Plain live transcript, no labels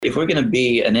if we're going to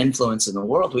be an influence in the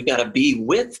world, we got to be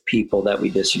with people that we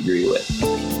disagree with.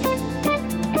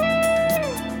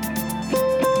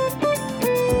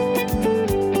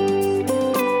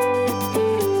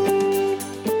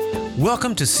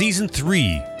 Welcome to Season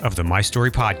 3 of the My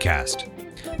Story Podcast.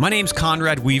 My name's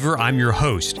Conrad Weaver. I'm your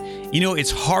host. You know,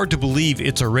 it's hard to believe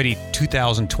it's already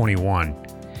 2021.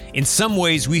 In some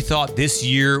ways, we thought this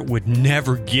year would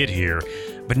never get here,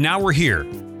 but now we're here.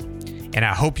 And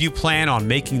I hope you plan on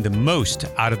making the most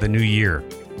out of the new year.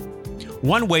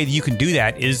 One way that you can do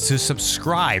that is to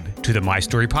subscribe to the My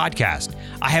Story Podcast.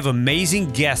 I have amazing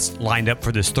guests lined up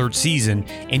for this third season,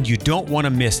 and you don't want to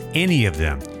miss any of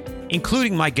them,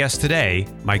 including my guest today,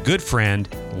 my good friend,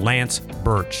 Lance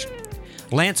Birch.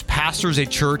 Lance pastors a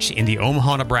church in the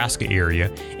Omaha, Nebraska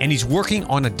area, and he's working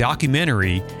on a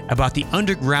documentary about the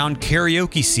underground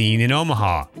karaoke scene in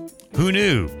Omaha. Who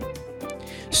knew?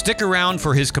 Stick around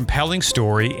for his compelling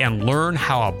story and learn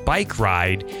how a bike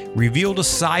ride revealed a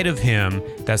side of him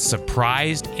that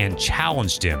surprised and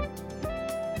challenged him.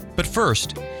 But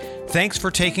first, thanks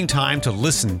for taking time to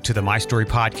listen to the My Story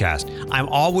Podcast. I'm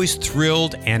always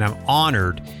thrilled and I'm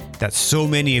honored that so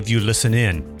many of you listen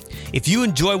in. If you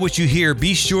enjoy what you hear,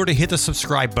 be sure to hit the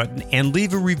subscribe button and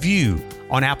leave a review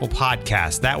on Apple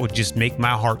Podcasts. That would just make my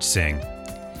heart sing.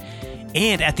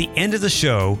 And at the end of the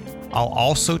show, I'll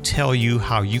also tell you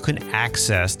how you can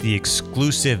access the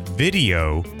exclusive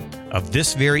video of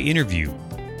this very interview.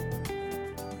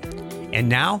 And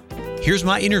now, here's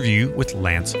my interview with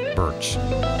Lance Birch.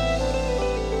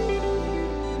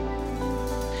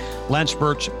 Lance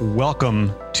Birch,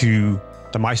 welcome to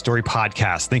the My Story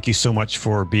Podcast. Thank you so much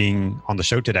for being on the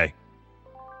show today.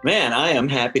 Man, I am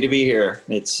happy to be here.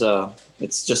 It's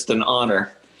just an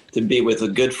honor to be with a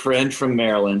good friend from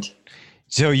Maryland.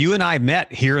 So you and I met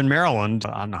here in Maryland,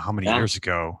 I don't know how many years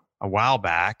ago, a while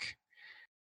back.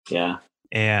 Yeah.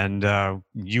 And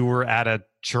you were at a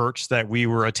church that we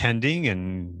were attending,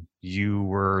 and you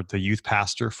were the youth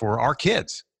pastor for our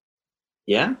kids.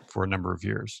 Yeah. For a number of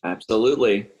years.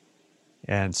 Absolutely.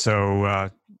 And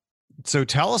so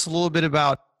tell us a little bit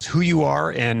about who you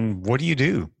are and what do you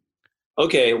do?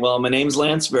 Okay, well, my name's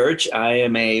Lance Birch. I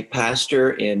am a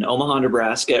pastor in Omaha,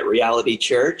 Nebraska at Reality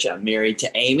Church. I'm married to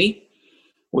Amy.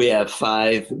 We have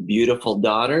 5 beautiful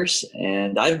daughters,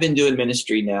 and I've been doing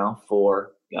ministry now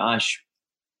for,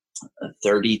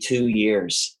 32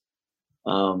 years.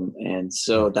 And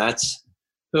so that's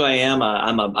who I am.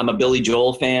 I'm a Billy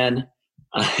Joel fan.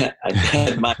 That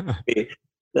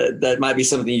might be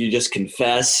something you just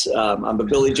confess. I'm a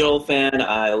Billy Joel fan.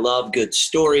 I love good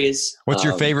stories. What's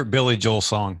your favorite Billy Joel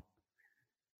song?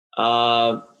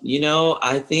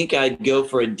 I think I'd go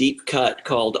for a deep cut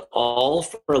called All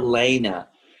for Lena.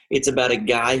 It's about a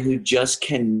guy who just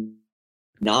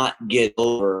cannot get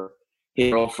over his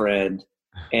girlfriend.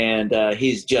 And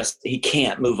he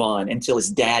can't move on until his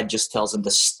dad just tells him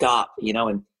to stop,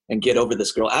 and get over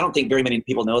this girl. I don't think very many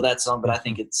people know that song, but I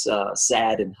think it's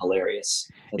sad and hilarious.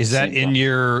 Is that in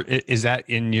your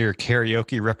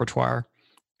karaoke repertoire?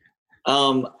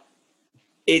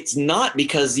 It's not,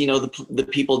 because the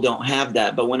people don't have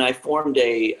that. But when I formed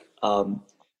a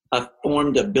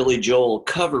Billy Joel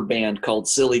cover band called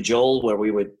Silly Joel, where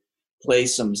we would play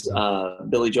some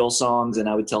Billy Joel songs and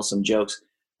I would tell some jokes.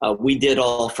 We did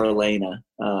All for Lena,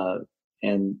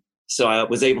 and so I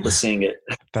was able to sing it.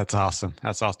 That's awesome.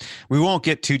 That's awesome. We won't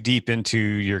get too deep into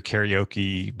your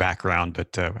karaoke background,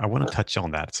 but I want to touch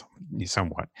on that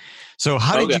somewhat. So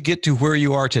how did you get to where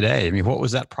you are today? I mean, what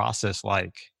was that process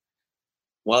like?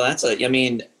 Well,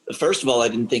 first of all, I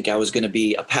didn't think I was going to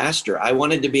be a pastor. I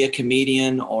wanted to be a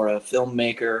comedian or a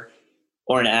filmmaker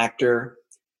or an actor.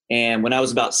 And when I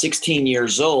was about 16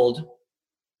 years old,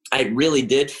 I really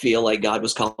did feel like God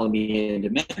was calling me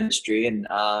into ministry. And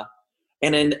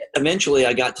then eventually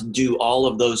I got to do all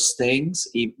of those things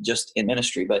just in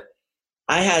ministry. But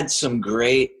I had some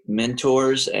great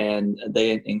mentors and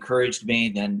they encouraged me.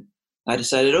 Then I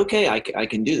decided, okay, I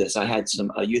can do this. I had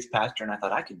a youth pastor and I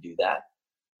thought I could do that.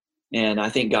 And I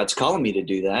think God's calling me to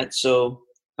do that. So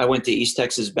I went to East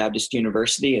Texas Baptist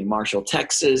University in Marshall,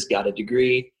 Texas, got a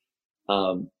degree,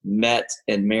 met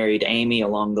and married Amy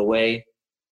along the way,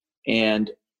 and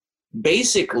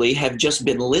basically have just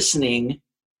been listening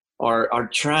or are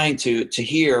trying to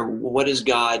hear what is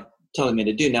God telling me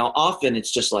to do. Now, often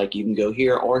it's just like, you can go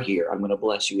here or here. I'm going to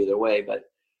bless you either way. But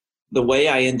the way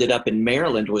I ended up in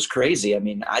Maryland was crazy. I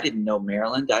mean, I didn't know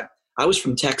Maryland. I was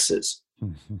from Texas.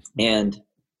 And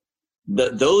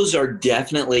those are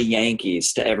definitely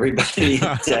Yankees to everybody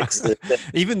in Texas.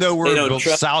 Even though we're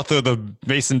south of the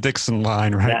Mason-Dixon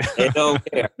line, right? They don't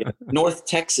care. North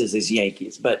Texas is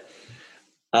Yankees. But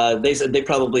They said they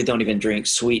probably don't even drink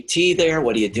sweet tea there.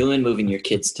 What are you doing moving your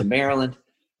kids to Maryland?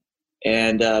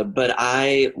 And but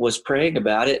I was praying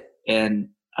about it, and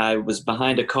I was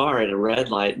behind a car at a red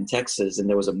light in Texas, and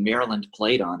there was a Maryland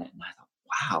plate on it. And I thought,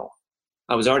 wow.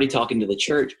 I was already talking to the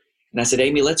church. And I said,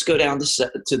 Amy, let's go down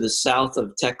to the south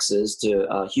of Texas,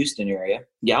 to Houston area,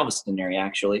 Galveston area,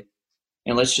 actually,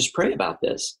 and let's just pray about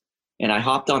this. And I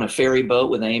hopped on a ferry boat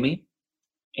with Amy,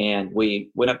 and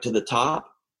we went up to the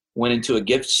top, went into a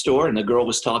gift store, and the girl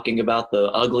was talking about the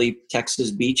ugly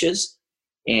Texas beaches.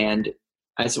 And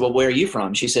I said, well, where are you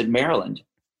from? She said, Maryland.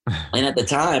 And at the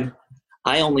time,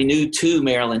 I only knew 2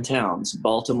 Maryland towns,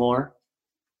 Baltimore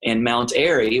and Mount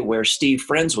Airy, where Steve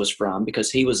Friends was from,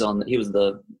 because he was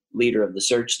the leader of the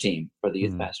search team for the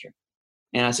youth pastor.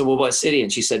 And I said, well, what city?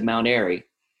 And she said, Mount Airy.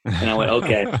 And I went,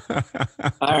 okay,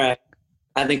 all right,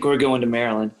 I think we're going to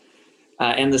Maryland.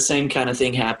 And the same kind of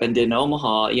thing happened in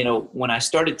Omaha. You know, when I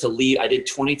started to lead, I did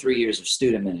 23 years of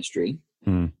student ministry.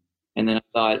 And then I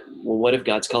thought, well, what if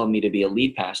God's calling me to be a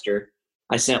lead pastor?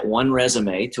 I sent one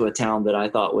resume to a town that I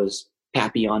thought was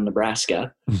Papillon,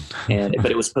 Nebraska,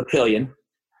 but it was Papillion.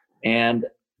 And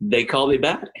they called me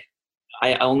back.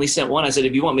 I only sent one. I said,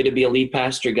 if you want me to be a lead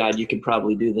pastor, God, you can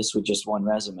probably do this with just one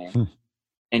resume.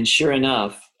 And sure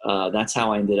enough, that's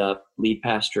how I ended up lead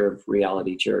pastor of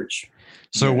Reality Church.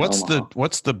 So what's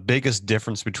the biggest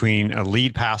difference between a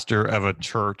lead pastor of a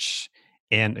church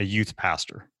and a youth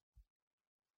pastor?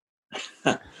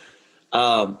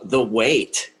 The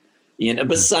weight, you know,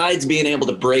 besides being able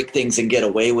to break things and get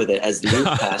away with it as the youth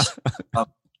pastor.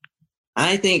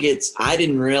 I think I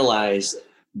didn't realize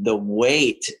the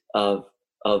weight of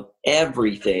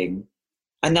everything.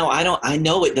 I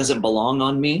know it doesn't belong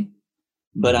on me,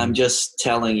 but I'm just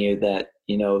telling you that,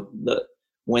 you know,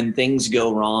 when things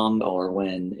go wrong, or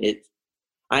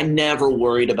I never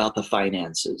worried about the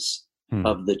finances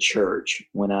of the church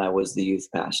when I was the youth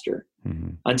pastor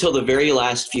until the very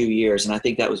last few years. And I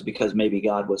think that was because maybe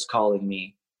God was calling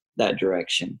me that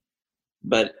direction.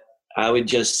 But I would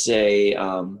just say,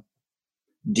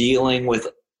 dealing with,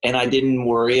 and I didn't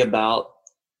worry about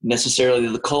necessarily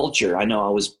the culture. I know I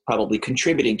was probably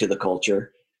contributing to the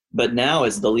culture, but now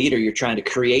as the leader, you're trying to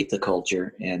create the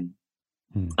culture, and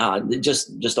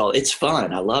just all, it's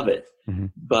fun. I love it.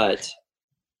 But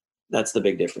that's the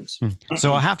big difference.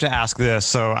 So I have to ask this.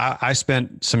 So I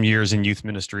spent some years in youth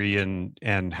ministry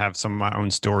and have some of my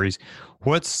own stories.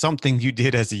 What's something you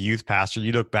did as a youth pastor?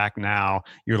 You look back now,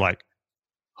 you're like,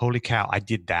 holy cow, I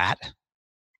did that.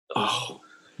 Oh,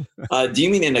 do you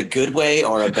mean in a good way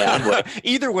or a bad way?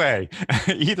 Either way.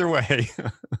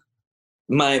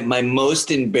 My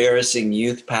most embarrassing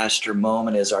youth pastor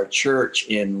moment is our church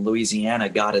in Louisiana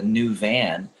got a new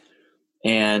van,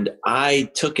 and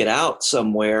I took it out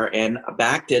somewhere and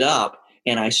backed it up,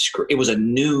 and it was a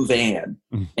new van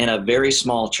in a very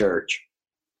small church,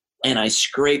 and I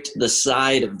scraped the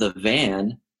side of the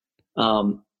van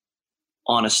on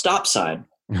a stop sign,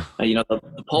 you know,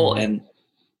 the pole, and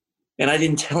I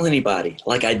didn't tell anybody.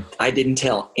 Like I didn't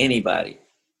tell anybody.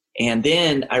 And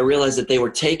then I realized that they were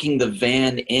taking the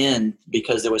van in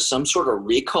because there was some sort of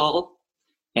recall,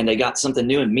 and they got something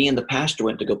new. And me and the pastor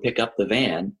went to go pick up the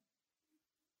van,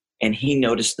 and he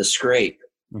noticed the scrape,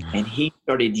 and he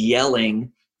started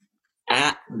yelling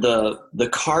at the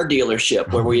car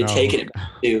dealership where we had taken it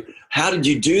to. How did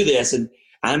you do this? And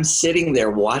I'm sitting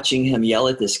there watching him yell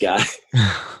at this guy,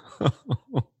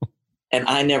 and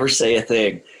I never say a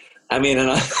thing. I mean,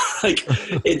 and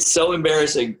it's so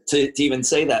embarrassing to even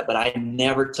say that, but I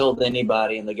never told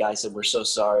anybody. And the guy said, "We're so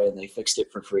sorry," and they fixed it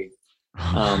for free.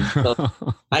 So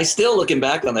I still, looking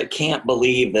back on that, can't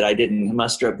believe that I didn't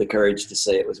muster up the courage to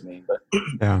say it was me. But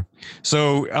yeah.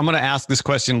 So I'm going to ask this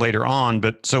question later on,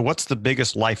 but so what's the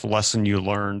biggest life lesson you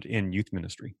learned in youth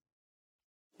ministry?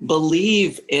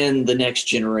 Believe in the next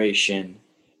generation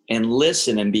and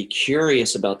listen and be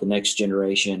curious about the next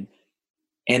generation.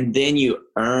 And then you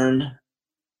earn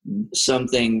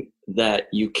something that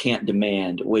you can't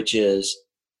demand, which is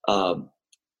the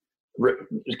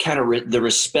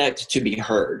respect to be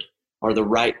heard, or the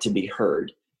right to be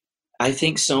heard. I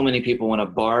think so many people want to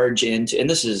barge into, and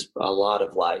this is a lot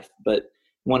of life, but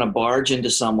want to barge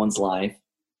into someone's life,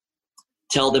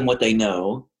 tell them what they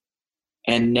know,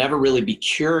 and never really be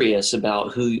curious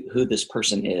about who this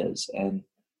person is. And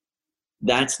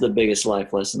that's the biggest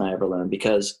life lesson I ever learned,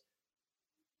 because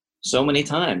so many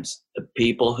times the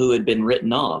people who had been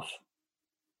written off,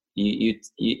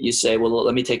 you say, well,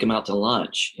 let me take them out to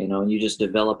lunch, you know, and you just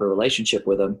develop a relationship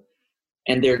with them,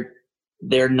 and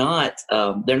they're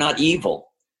not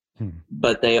evil,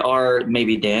 but they are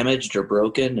maybe damaged or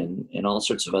broken and all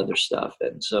sorts of other stuff.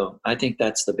 And so I think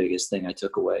that's the biggest thing I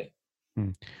took away.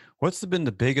 Hmm. What's been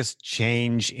the biggest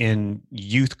change in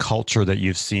youth culture that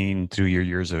you've seen through your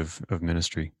years of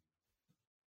ministry?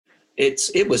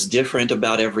 It was different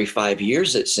about every 5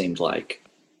 years, it seemed like.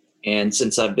 And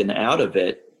since I've been out of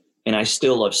it, and I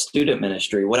still love student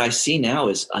ministry, what I see now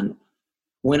is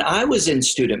when I was in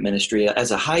student ministry as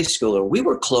a high schooler, we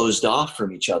were closed off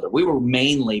from each other. We were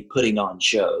mainly putting on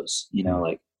shows,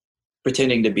 like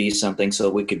pretending to be something so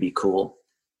we could be cool.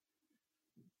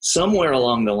 Somewhere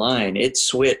along the line, it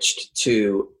switched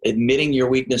to admitting your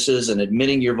weaknesses and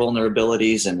admitting your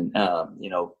vulnerabilities and,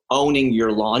 owning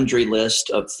your laundry list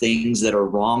of things that are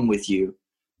wrong with you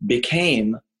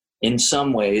became, in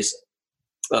some ways,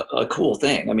 a cool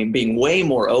thing. I mean, being way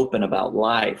more open about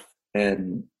life.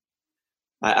 And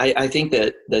I think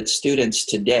that students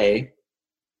today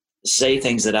say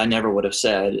things that I never would have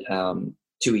said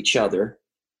to each other.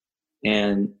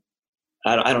 And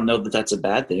I don't know that that's a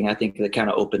bad thing. I think that kind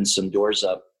of opens some doors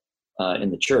up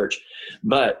in the church.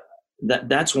 But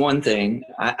that's one thing.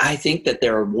 I think that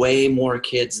there are way more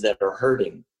kids that are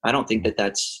hurting. I don't think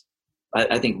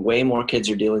I think way more kids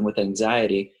are dealing with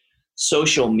anxiety.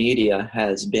 Social media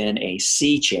has been a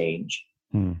sea change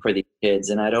for these kids.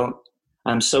 And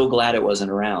I'm so glad it wasn't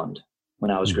around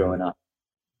when I was growing up.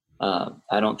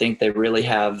 I don't think they really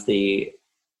have the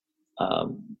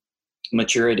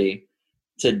maturity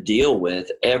to deal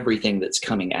with everything that's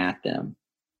coming at them.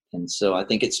 And so I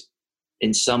think it's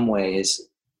in some ways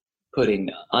putting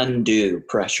undue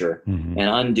pressure and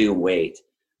undue weight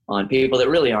on people that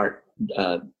really aren't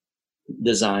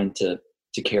designed to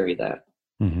carry that.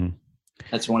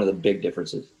 That's one of the big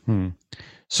differences.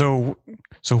 So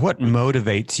what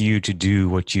motivates you to do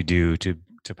what you do, to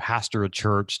pastor a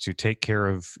church, to take care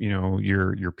of,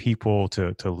 your people,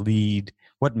 to lead?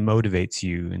 What motivates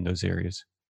you in those areas?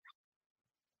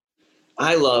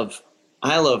 I love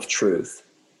truth.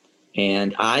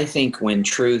 And I think when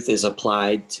truth is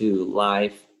applied to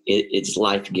life, it's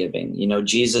life-giving.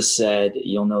 Jesus said,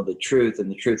 you'll know the truth and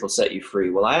the truth will set you free.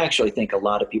 Well, I actually think a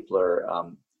lot of people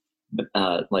are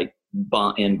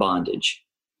in bondage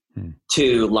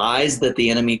to lies that the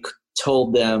enemy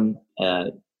told them.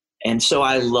 And so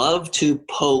I love to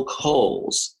poke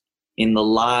holes in the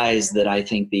lies that I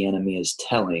think the enemy is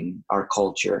telling our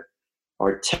culture,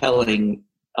 or telling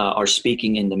or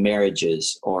speaking into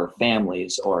marriages or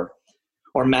families or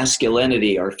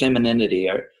masculinity or femininity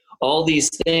or all these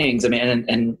things. I mean,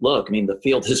 and look, I mean, the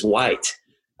field is white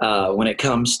when it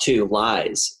comes to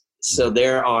lies. So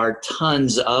there are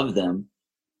tons of them.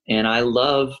 And I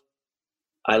love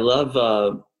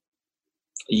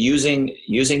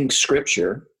using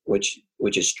scripture, which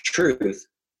is truth,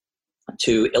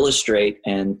 to illustrate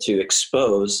and to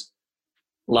expose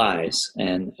lies.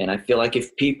 And I feel like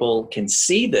if people can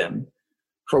see them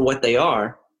for what they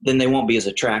are, then they won't be as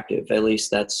attractive. At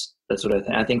least that's what I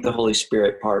think. I think the Holy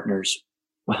Spirit partners,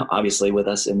 well, obviously, with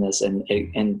us in this,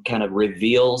 and kind of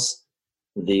reveals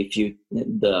the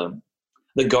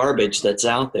garbage that's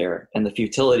out there and the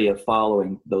futility of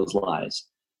following those lies.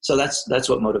 So that's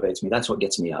what motivates me. That's what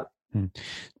gets me up.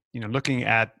 Looking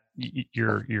at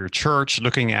your church,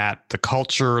 looking at the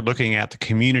culture, looking at the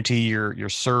community you're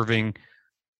serving,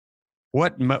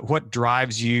 what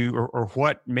drives you, or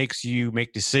what makes you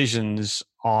make decisions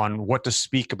on what to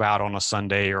speak about on a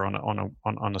Sunday or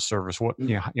on a service?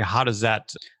 How does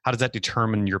that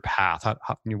determine your path?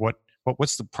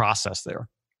 What's the process there?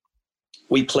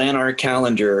 We plan our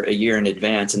calendar a year in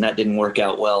advance, and that didn't work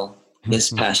out well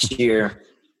this past year.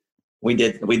 We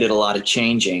did a lot of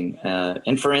changing.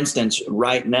 And for instance,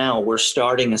 right now we're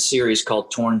starting a series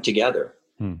called Torn Together.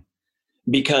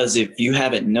 Because if you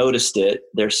haven't noticed it,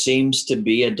 there seems to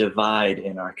be a divide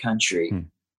in our country.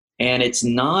 And it's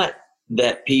not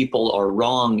that people are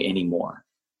wrong anymore.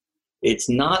 It's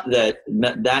not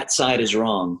that side is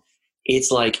wrong.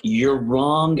 It's like you're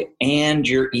wrong and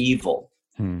you're evil.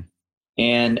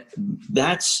 And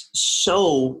that's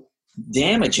so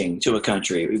damaging to a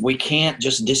country. We can't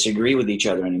just disagree with each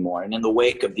other anymore. And in the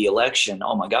wake of the election,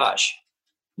 oh my gosh,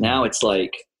 now it's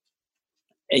like,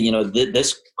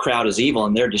 this crowd is evil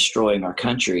and they're destroying our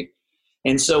country.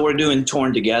 And so we're doing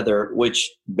Torn Together, which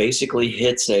basically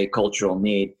hits a cultural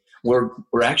need. We're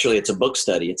actually, it's a book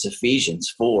study. It's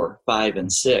Ephesians 4, 5,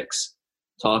 and 6,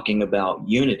 talking about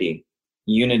unity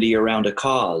around a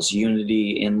cause,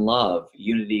 unity in love,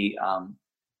 unity,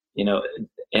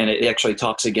 and it actually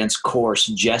talks against coarse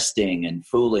jesting and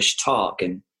foolish talk.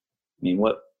 And I mean,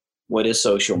 what is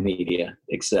social media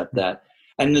except that?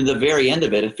 And in the very end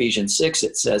of it, Ephesians 6,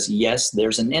 it says, yes,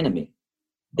 there's an enemy.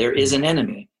 There is an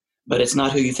enemy, but it's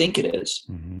not who you think it is.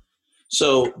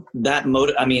 So that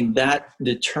that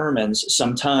determines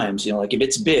sometimes, like if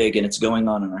it's big and it's going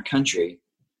on in our country,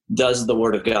 does the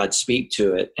word of God speak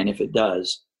to it? And if it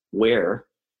does, where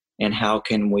and how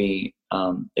can we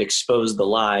expose the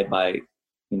lie by,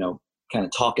 kind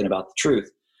of talking about the truth?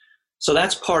 So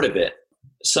that's part of it.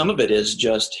 Some of it is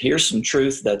just, here's some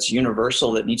truth that's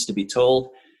universal that needs to be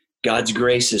told. God's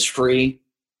grace is free.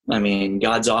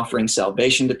 God's offering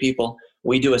salvation to people.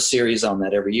 We do a series on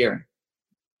that every year.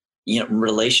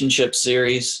 Relationship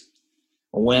series.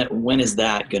 When is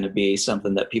that going to be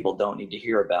something that people don't need to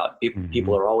hear about?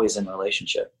 People are always in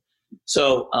relationship.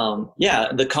 So,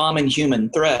 the common human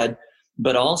thread,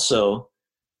 but also,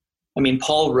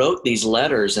 Paul wrote these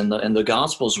letters, and the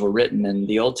Gospels were written, and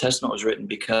the Old Testament was written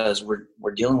because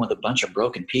we're dealing with a bunch of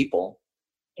broken people,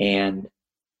 and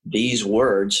these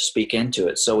words speak into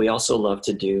it. So we also love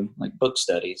to do like book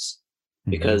studies,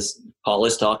 because Paul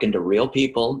is talking to real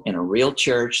people in a real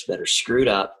church that are screwed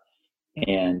up,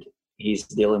 and he's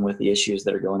dealing with the issues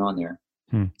that are going on there.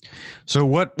 So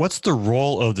what's the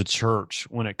role of the church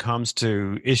when it comes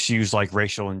to issues like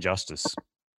racial injustice?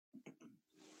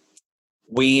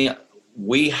 We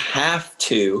have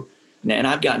to, and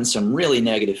I've gotten some really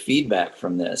negative feedback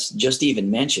from this, just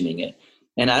even mentioning it.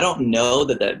 And I don't know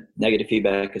that negative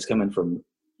feedback is coming from,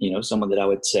 someone that I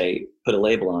would say put a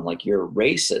label on, like you're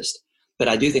racist. But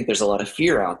I do think there's a lot of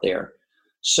fear out there.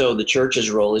 So the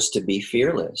church's role is to be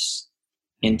fearless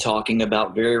in talking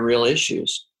about very real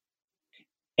issues.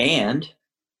 And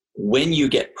when you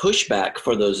get pushback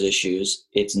for those issues,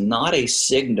 it's not a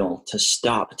signal to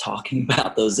stop talking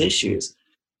about those issues.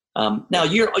 Now,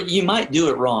 you might do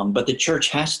it wrong, but the church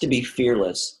has to be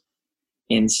fearless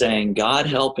in saying, God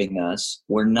helping us,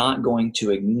 we're not going to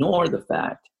ignore the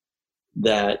fact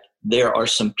that there are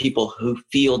some people who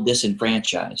feel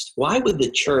disenfranchised. Why would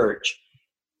the church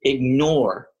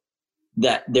ignore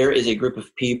that there is a group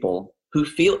of people who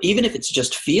feel, even if it's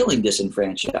just feeling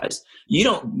disenfranchised? You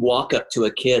don't walk up to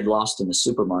a kid lost in the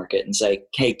supermarket and say,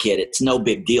 hey kid, it's no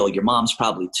big deal. Your mom's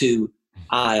probably 2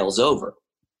 aisles over.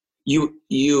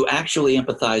 You actually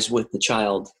empathize with the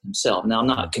child himself. Now, I'm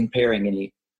not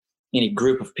comparing any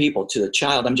group of people to the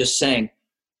child. I'm just saying,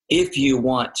 if you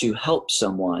want to help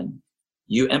someone,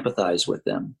 you empathize with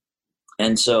them.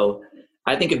 And so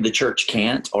I think if the church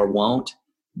can't or won't,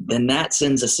 then that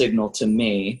sends a signal to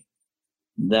me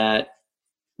that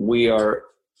we are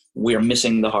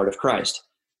missing the heart of Christ.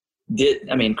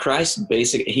 Christ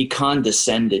basically, he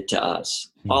condescended to us.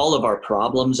 All of our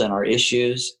problems and our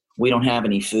issues, we don't have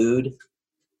any food.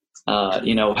 How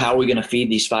are we going to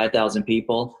feed these 5,000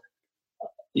 people?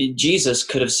 Jesus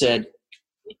could have said,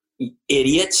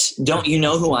 idiots, don't you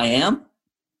know who I am?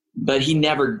 But he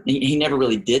never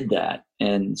really did that.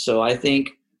 And so I think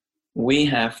we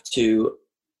have to,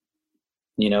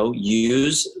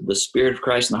 use the Spirit of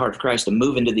Christ and the heart of Christ to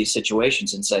move into these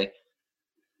situations and say,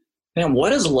 man,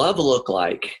 what does love look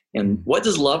like? And what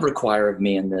does love require of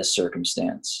me in this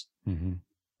circumstance? Mm-hmm.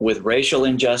 With racial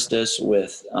injustice,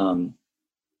 with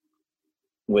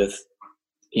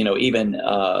even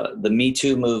the Me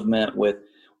Too movement, with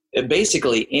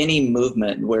basically any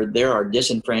movement where there are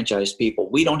disenfranchised people.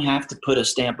 We don't have to put a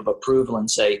stamp of approval and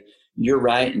say, you're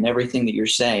right in everything that you're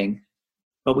saying,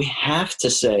 but we have to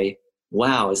say,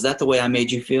 wow, is that the way I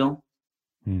made you feel?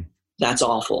 That's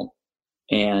awful.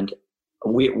 And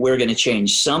we're going to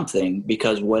change something,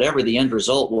 because whatever the end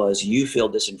result was, you feel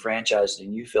disenfranchised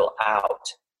and you feel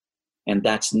out. And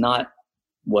that's not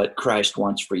what Christ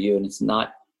wants for you. And it's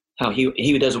not how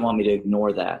he doesn't want me to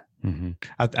ignore that. Mm-hmm.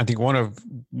 I think one of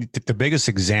the biggest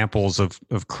examples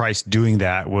of Christ doing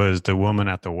that was the woman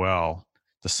at the well,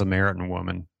 the Samaritan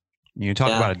woman. You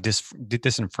talk about a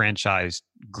disenfranchised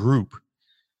group.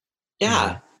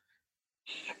 Yeah.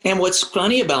 And what's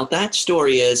funny about that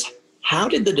story is, how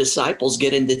did the disciples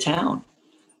get into town?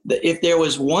 If there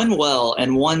was one well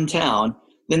and one town,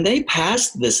 then they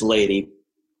passed this lady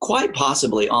quite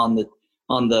possibly on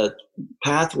the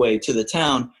pathway to the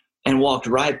town and walked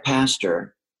right past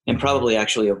her and probably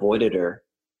actually avoided her.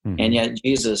 Mm-hmm. And yet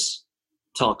Jesus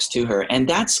talks to her. And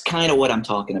that's kind of what I'm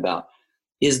talking about,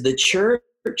 is the church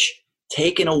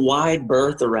taking a wide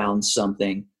berth around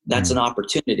something that's an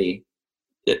opportunity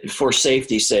for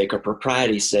safety's sake or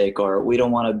propriety's sake, or we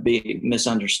don't want to be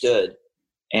misunderstood.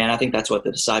 And I think that's what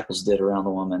the disciples did around the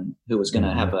woman who was going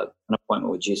to have an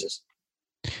appointment with Jesus.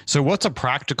 So what's a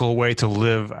practical way to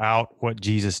live out what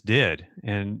Jesus did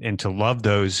and to love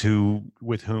those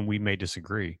with whom we may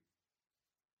disagree?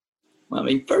 Well,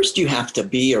 first you have to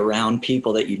be around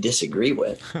people that you disagree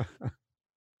with.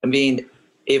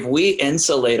 If we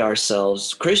insulate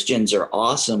ourselves, Christians are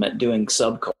awesome at doing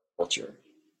subculture.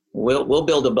 We'll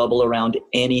build a bubble around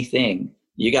anything.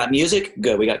 You got music?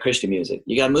 Good. We got Christian music.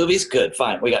 You got movies? Good.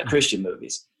 Fine. We got Christian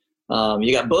movies.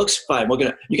 You got books? Fine.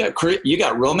 You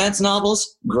got romance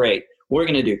novels? Great. We're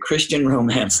going to do Christian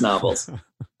romance novels.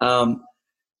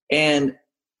 And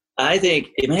I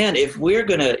think, man, if we're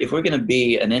going to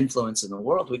be an influence in the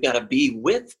world, we've got to be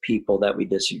with people that we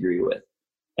disagree with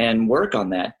and work on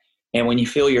that. And when you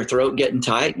feel your throat getting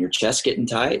tight and your chest getting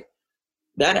tight,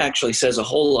 that actually says a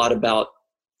whole lot about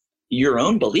your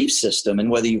own belief system and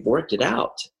whether you've worked it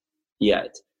out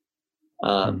yet.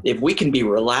 If we can be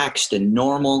relaxed and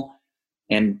normal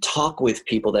and talk with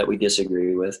people that we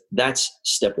disagree with, that's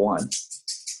step one.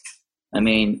 I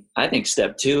mean, I think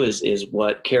step two is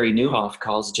what Carey Nieuwhof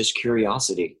calls just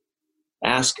curiosity.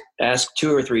 Ask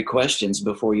 2 or 3 questions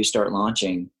before you start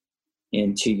launching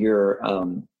into your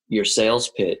sales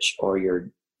pitch or your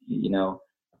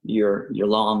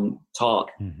long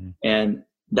talk. Mm-hmm. And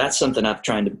that's something I've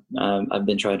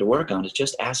been trying to work on, is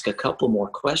just ask a couple more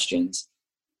questions.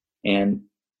 And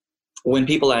when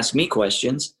people ask me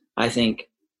questions, I think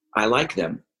I like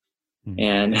them, mm-hmm.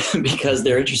 and because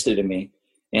they're interested in me,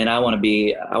 and I want to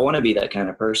be that kind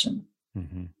of person.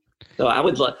 Mm-hmm. So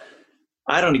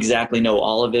I don't exactly know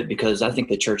all of it, because I think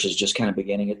the church is just kind of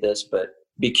beginning at this, but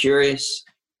be curious,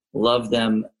 love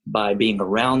them by being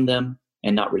around them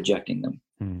and not rejecting them.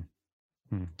 Mm.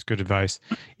 It's good advice.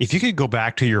 If you could go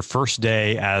back to your first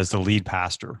day as the lead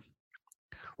pastor,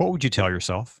 what would you tell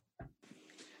yourself?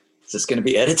 Is this going to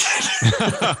be edited?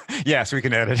 Yes, we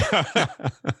can edit.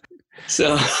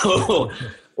 So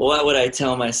what would I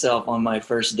tell myself on my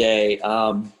first day?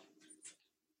 I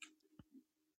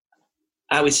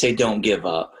would say, don't give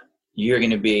up. You're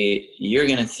going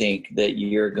to think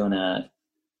that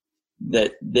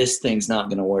that this thing's not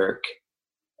going to work,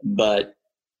 but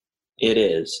it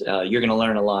is. You're going to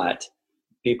learn a lot.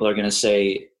 People are going to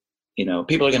say,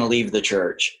 people are going to leave the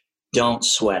church. Don't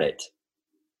sweat it.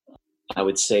 I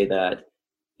would say that.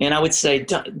 And I would say,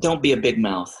 don't be a big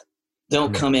mouth.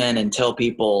 Don't come in and tell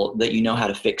people that you know how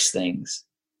to fix things.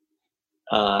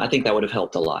 I think that would have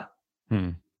helped a lot.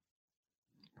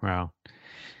 Wow.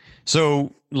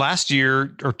 So last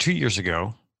year or 2 years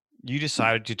ago, you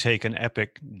decided to take an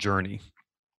epic journey.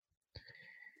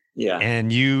 Yeah.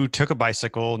 And you took a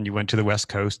bicycle and you went to the West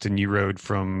Coast and you rode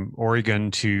from Oregon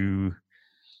to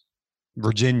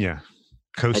Virginia,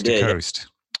 coast to coast.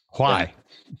 Why? Yeah.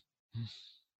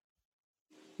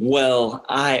 Well,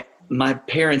 my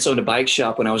parents owned a bike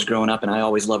shop when I was growing up, and I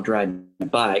always loved riding a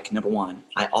bike. Number one,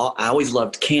 I always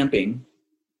loved camping.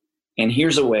 And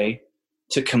here's a way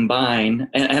to combine,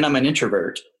 and I'm an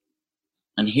introvert,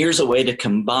 and here's a way to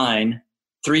combine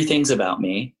 3 things about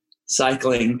me: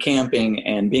 cycling, camping,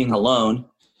 and being alone.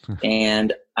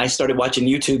 And I started watching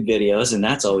YouTube videos, and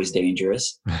that's always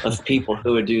dangerous, of people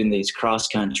who are doing these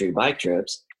cross-country bike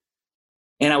trips.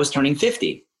 And I was turning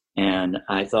 50, and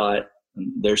I thought,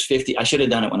 there's 50. I should have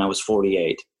done it when I was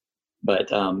 48, but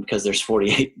because there's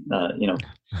 48,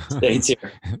 states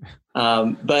here.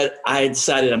 But I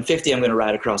decided I'm 50. I'm going to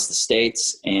ride across the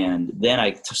states. And then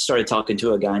I started talking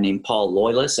to a guy named Paul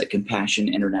Loylis at Compassion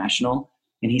International.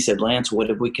 And he said, Lance, what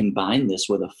if we combine this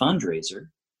with a fundraiser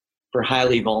for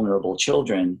highly vulnerable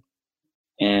children?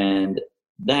 And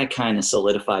that kind of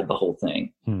solidified the whole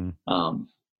thing.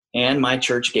 And my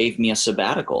church gave me a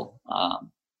sabbatical,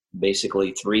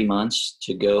 basically 3 months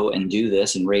to go and do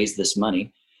this and raise this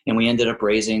money. And we ended up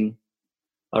raising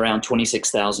around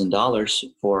 $26,000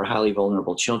 for highly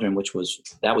vulnerable children,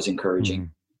 that was encouraging.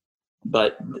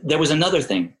 But there was another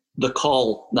thing, the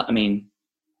call,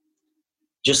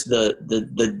 just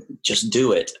just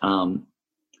do it.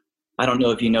 I don't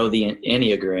know if you know the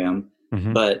Enneagram,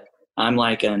 but I'm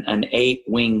like an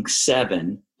 8-wing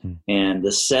 7, and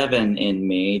the 7 in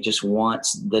me just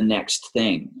wants the next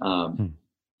thing.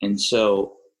 And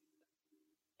so,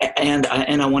 and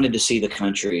I wanted to see the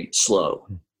country slow,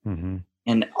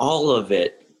 and all of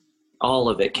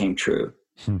it came true.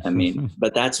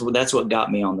 But that's what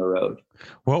got me on the road.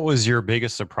 What was your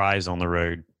biggest surprise on the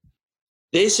road?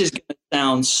 This is going to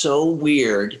sound so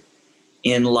weird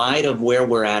in light of where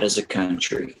we're at as a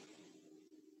country.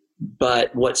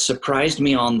 But what surprised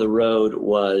me on the road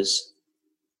was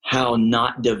how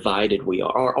not divided we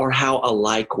are, or how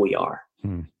alike we are.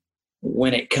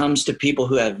 When it comes to people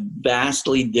who have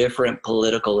vastly different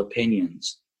political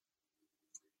opinions,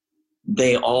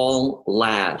 they all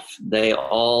laugh, they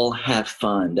all have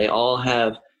fun, they all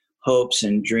have hopes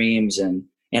and dreams. And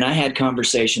I had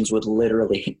conversations with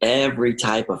literally every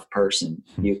type of person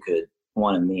you could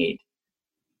want to meet.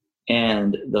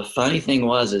 And the funny thing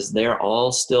is they're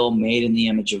all still made in the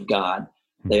image of God.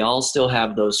 They all still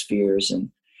have those fears.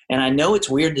 And And I know it's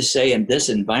weird to say in this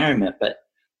environment, but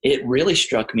it really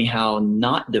struck me how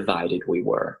not divided we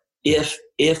were if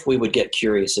we would get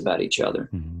curious about each other.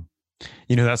 Mm-hmm.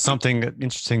 You know, that's something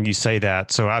interesting you say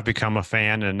that. So I've become a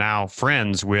fan and now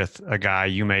friends with a guy,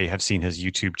 you may have seen his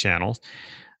YouTube channels,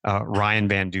 Ryan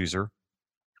Van Duzer.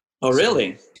 Oh,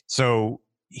 really? So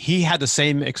he had the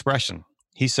same expression.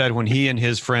 He said when he and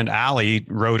his friend Ali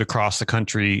rode across the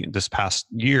country this past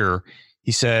year,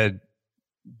 he said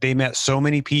they met so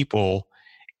many people,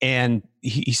 and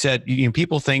he said, you know,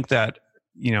 people think that,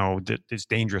 you know, that it's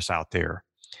dangerous out there.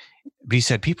 But he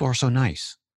said people are so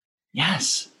nice.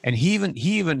 Yes. And he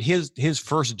even his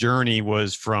first journey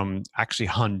was from actually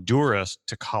Honduras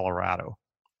to Colorado.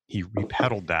 He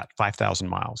pedaled that 5,000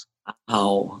 miles.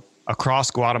 Oh.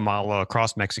 Across Guatemala,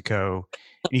 across Mexico.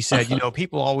 And he said, you know,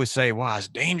 people always say, wow, it's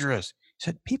dangerous. He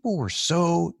said, people were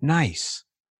so nice.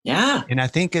 Yeah. And I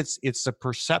think it's a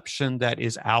perception that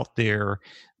is out there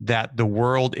that the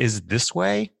world is this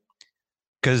way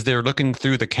because they're looking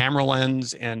through the camera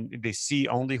lens and they see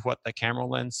only what the camera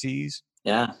lens sees.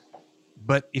 Yeah.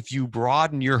 But if you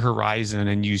broaden your horizon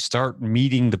and you start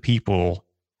meeting the people,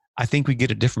 I think we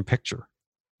get a different picture.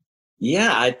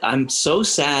 Yeah, I'm so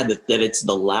sad that it's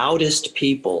the loudest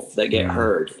people that get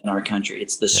heard in our country.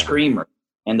 It's the screamer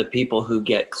and the people who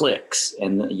get clicks.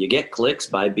 And you get clicks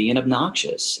by being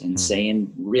obnoxious and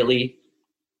saying really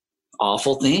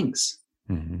awful things.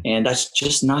 Mm-hmm. And that's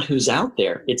just not who's out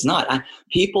there. It's not.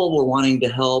 People were wanting to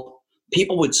help.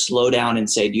 People would slow down and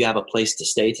say, do you have a place to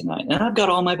stay tonight? And I've got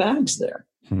all my bags there.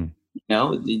 You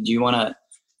know, do you want to?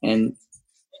 And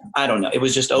I don't know. It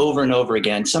was just over and over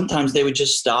again. Sometimes they would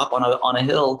just stop on a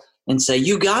hill and say,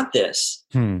 you got this.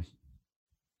 And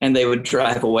they would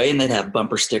drive away and they'd have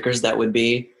bumper stickers that would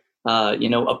be, you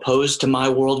know, opposed to my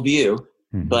worldview.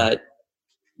 But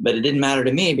it didn't matter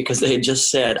to me because they had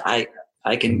just said, I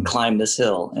can climb this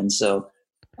hill. And so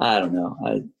I don't know.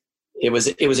 It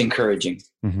was encouraging.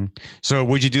 So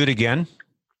would you do it again?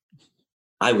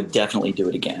 I would definitely do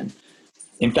it again.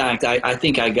 In fact, I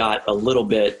think I got a little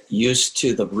bit used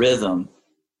to the rhythm,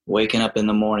 waking up in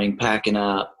the morning, packing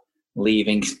up,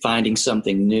 leaving, finding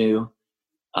something new.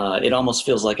 It almost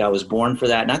feels like I was born for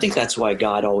that. And I think that's why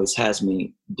God always has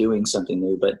me doing something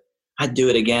new, but I'd do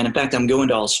it again. In fact, I'm going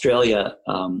to Australia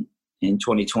in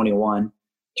 2021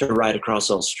 to ride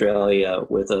across Australia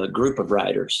with a group of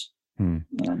riders. And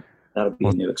that'll be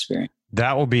a new experience.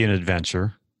 That will be an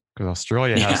adventure because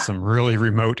Australia has some really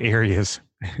remote areas.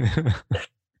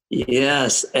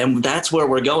 Yes. And that's where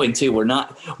we're going to.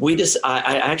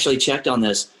 I actually checked on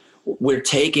this. We're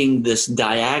taking this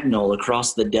diagonal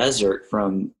across the desert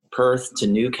from Perth to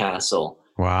Newcastle.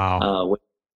 Wow.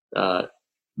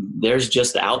 There's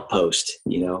just outpost,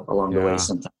 you know, along the way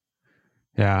sometimes.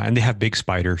 Yeah. And they have big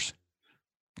spiders.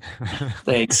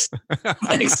 Thanks.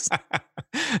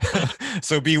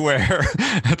 So beware.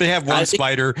 They have one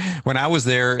spider. When I was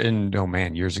there in,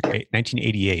 years ago,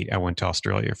 1988, I went to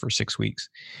Australia for 6 weeks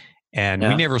and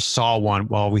we never saw one.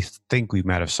 Well, we think we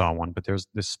might have saw one, but there's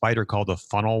this spider called the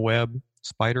funnel web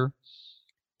spider.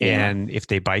 Yeah. And if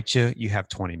they bite you, you have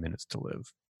 20 minutes to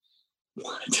live.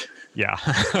 What? Yeah.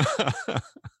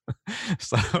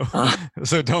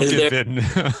 So don't get bitten.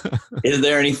 Is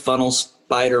there any funnel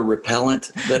spider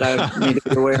repellent that I need to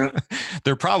be aware of?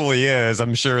 There probably is.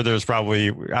 I'm sure there's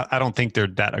probably, I don't think they're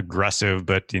that aggressive,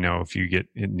 but you know, if you get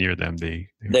near them, they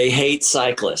hate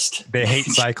cyclists. They hate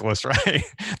cyclists, right?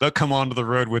 They'll come onto the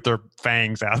road with their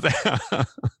fangs out there.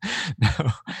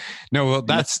 No, well,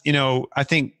 that's, you know, I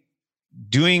think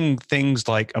doing things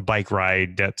like a bike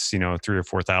ride that's, you know, 3,000 or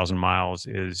 4,000 miles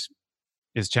is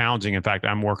challenging. In fact,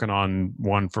 I'm working on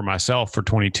one for myself for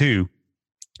 2022.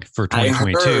 I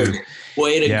heard.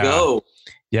 Way to go.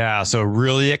 Yeah. So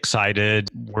really excited.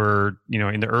 We're, you know,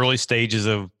 in the early stages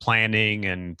of planning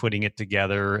and putting it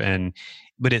together.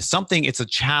 But it's a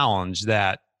challenge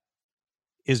that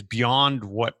is beyond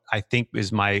what I think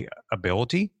is my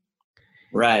ability.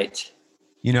 Right.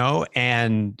 You know,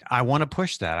 and I want to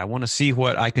push that. I want to see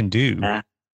what I can do.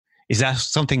 Is that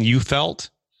something you felt?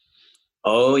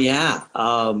 Oh, yeah.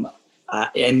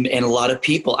 And a lot of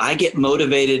people, I get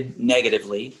motivated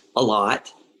negatively a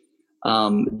lot.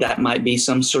 That might be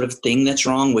some sort of thing that's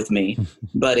wrong with me.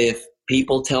 But if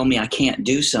people tell me I can't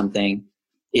do something,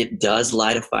 it does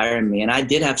light a fire in me. And I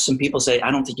did have some people say, I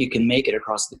don't think you can make it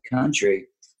across the country.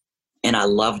 And I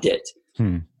loved it.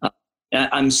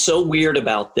 I'm so weird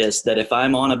about this that if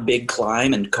I'm on a big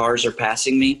climb and cars are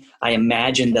passing me, I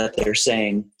imagine that they're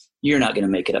saying, you're not going to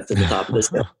make it up to the top of this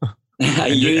hill. I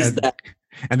use that.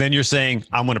 And then you're saying,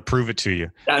 I'm going to prove it to you.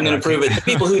 I'm going to prove it. The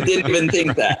people who didn't even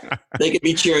think that, they could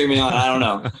be cheering me on. I don't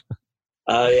know.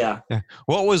 Yeah. Yeah.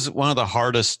 What was one of the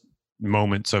hardest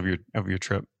moments of your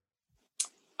trip?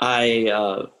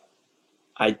 I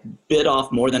bit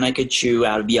off more than I could chew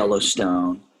out of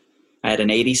Yellowstone. I had an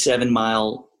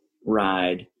 87-mile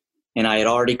ride, and I had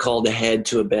already called ahead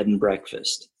to a bed and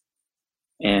breakfast.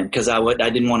 And because I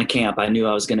didn't want to camp, I knew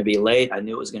I was going to be late. I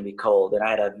knew it was going to be cold, and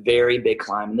I had a very big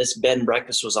climb. And this bed and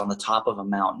breakfast was on the top of a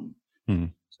mountain. Hmm.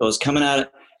 So I was coming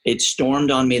out. It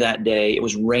stormed on me that day. It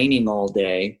was raining all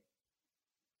day,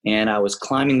 and I was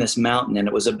climbing this mountain. And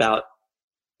it was about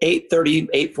 8:30,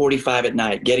 8:45 at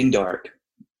night, getting dark,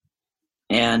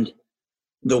 and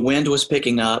the wind was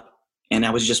picking up, and I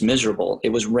was just miserable. It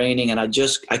was raining, and I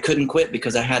couldn't quit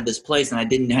because I had this place, and I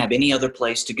didn't have any other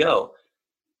place to go.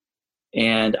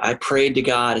 And I prayed to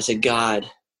God. I said, God,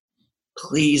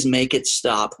 please make it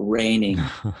stop raining.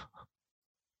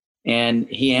 And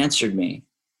he answered me,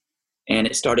 and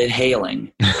it started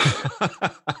hailing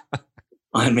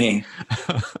on me.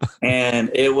 And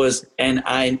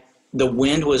the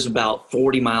wind was about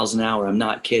 40 miles an hour. I'm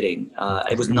not kidding.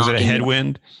 It was a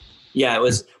headwind? Yeah, it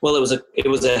was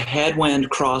a headwind,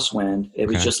 crosswind. It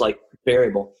was just like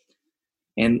variable.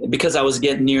 And because I was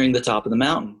nearing the top of the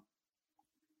mountain,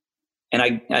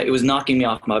 and it was knocking me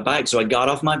off my bike. So I got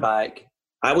off my bike.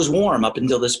 I was warm up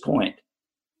until this point.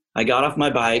 I got off my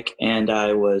bike, and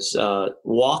I was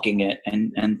walking it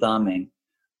and thumbing.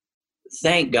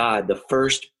 Thank God the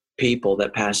first people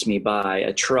that passed me by,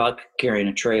 a truck carrying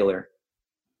a trailer,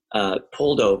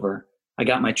 pulled over. I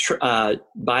got my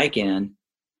bike in,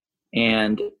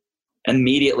 and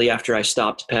immediately after I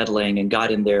stopped pedaling and got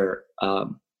in their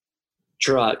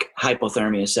truck,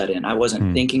 hypothermia set in. I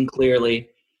wasn't thinking clearly.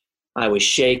 I was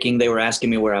shaking. They were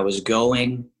asking me where I was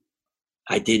going.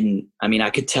 I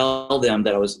could tell them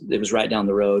that it was right down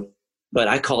the road, but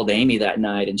I called Amy that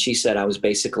night, and she said I was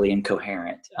basically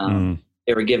incoherent.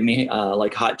 They were giving me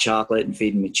like hot chocolate and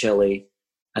feeding me chili.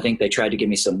 I think they tried to give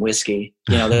me some whiskey.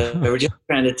 They were just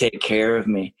trying to take care of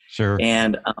me. Sure.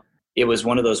 And it was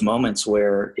one of those moments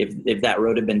where if that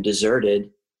road had been deserted,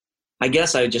 I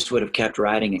guess I just would have kept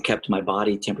riding and kept my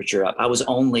body temperature up. I was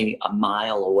only a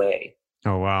mile away.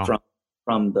 Oh, wow.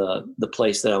 From the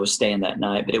place that I was staying that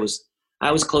night, but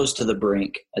I was close to the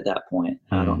brink at that point.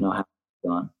 I don't know how it's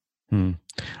gone.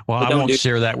 Well, I won't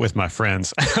share that with my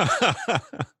friends.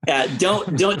 Yeah,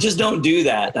 don't do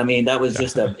that. I mean, that was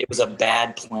it was a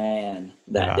bad plan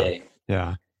that day.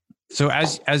 Yeah. So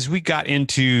as we got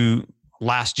into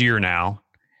last year now,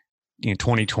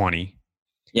 2020.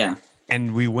 Yeah.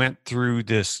 And we went through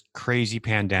this crazy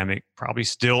pandemic, probably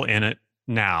still in it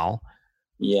now.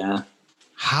 Yeah.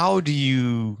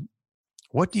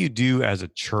 What do you do as a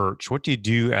church? What do you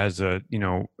do as a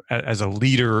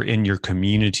leader in your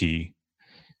community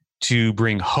to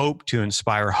bring hope, to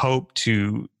inspire hope,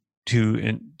 to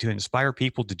inspire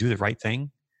people to do the right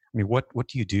thing? I mean, what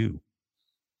do you do?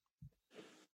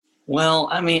 Well,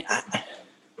 I mean,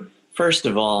 first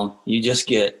of all, you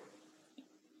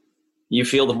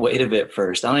feel the weight of it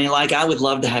first. I mean, like, I would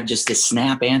love to have just this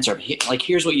snap answer, like,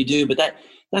 here's what you do, but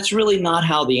that's really not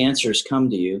how the answers come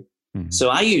to you. Mm-hmm. So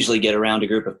I usually get around a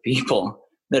group of people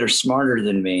that are smarter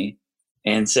than me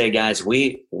and say, guys,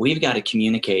 we've got to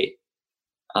communicate,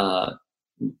 hope,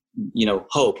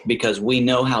 because we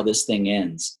know how this thing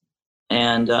ends.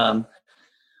 And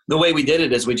the way we did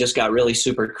it is we just got really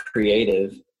super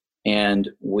creative, and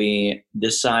we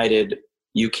decided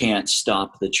you can't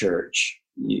stop the church.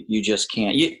 You just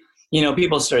can't.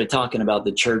 People started talking about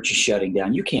the church shutting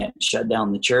down. You can't shut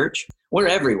down the church. We're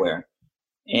everywhere.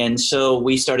 And so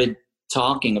we started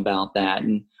talking about that.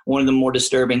 And one of the more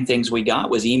disturbing things we got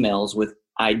was emails with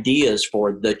ideas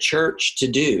for the church to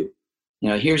do.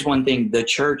 Here's one thing the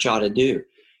church ought to do.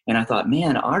 And I thought,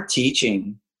 man, our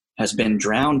teaching has been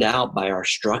drowned out by our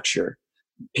structure.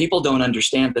 People don't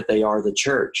understand that they are the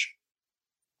church,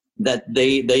 that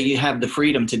they have the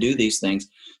freedom to do these things.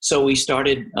 So we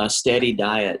started a steady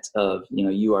diet of,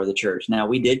 you are the church. Now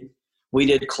we did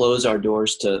close our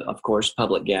doors to, of course,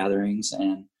 public gatherings,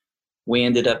 and we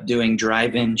ended up doing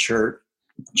drive-in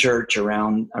church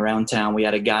around town. We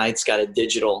had a guy that's got a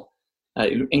digital,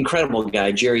 incredible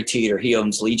guy, Jerry Teeter. He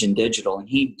owns Legion Digital, and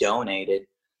he donated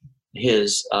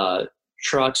his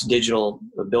trucks, digital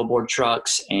billboard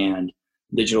trucks and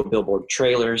digital billboard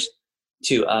trailers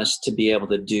to us to be able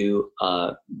to do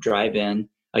drive-in.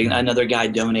 Another guy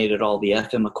donated all the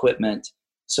FM equipment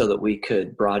so that we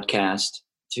could broadcast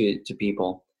to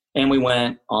people, and we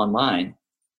went online.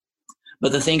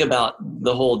 But the thing about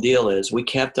the whole deal is we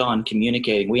kept on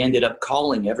communicating. We ended up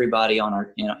calling everybody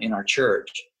in our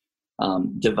church,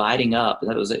 dividing up.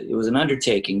 It was an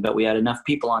undertaking, but we had enough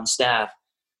people on staff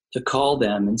to call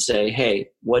them and say, hey,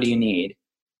 what do you need?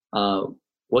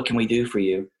 What can we do for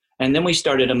you? And then we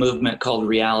started a movement called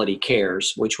Reality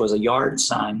Cares, which was a yard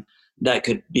sign that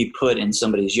could be put in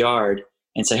somebody's yard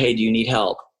and say, hey, do you need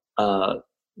help?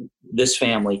 This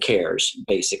family cares,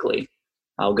 basically.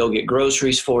 I'll go get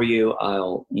groceries for you.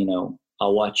 I'll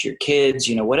watch your kids,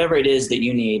 whatever it is that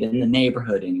you need in the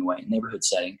neighborhood anyway, neighborhood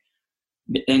setting.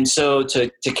 And so to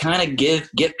kind of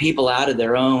get people out of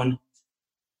their own,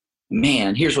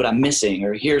 man, here's what I'm missing,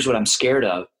 or here's what I'm scared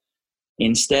of.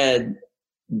 Instead,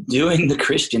 doing the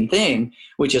Christian thing,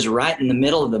 which is right in the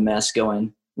middle of the mess,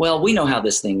 going, well, we know how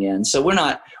this thing ends. So we're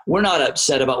not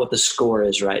upset about what the score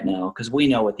is right now, because we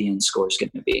know what the end score is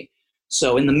going to be.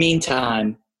 So in the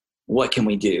meantime, what can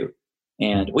we do?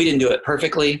 And we didn't do it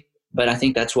perfectly, but I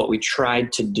think that's what we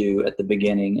tried to do at the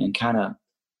beginning, and kind of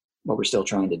what we're still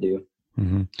trying to do.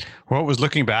 Mm-hmm. What was,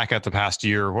 looking back at the past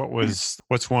year,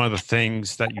 what's one of the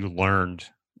things that you learned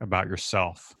about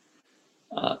yourself?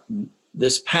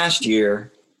 This past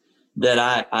year, that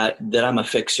I'm a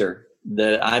fixer,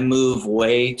 that I move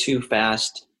way too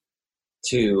fast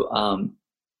to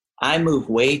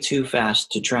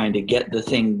trying to get the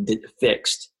thing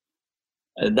fixed.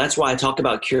 That's why I talk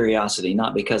about curiosity,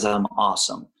 not because I'm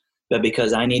awesome, but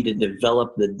because I need to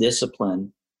develop the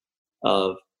discipline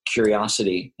of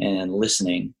curiosity and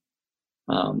listening.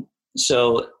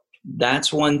 So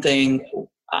that's one thing.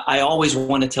 I always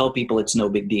want to tell people it's no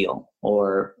big deal,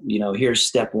 or, here's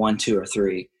step 1, 2, or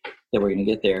 3 that we're going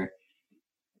to get there.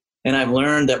 And I've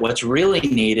learned that what's really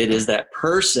needed is that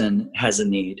person has a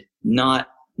need, not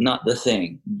the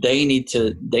thing. They need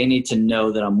to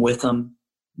know that I'm with them,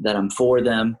 that I'm for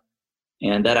them,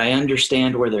 and that I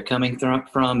understand where they're coming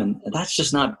from. And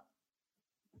that's not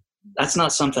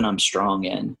something I'm strong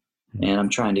in. And I'm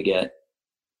trying to get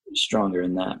stronger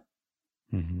in that.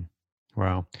 Mm-hmm.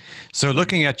 Wow. So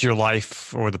looking at your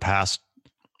life over the past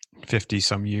 50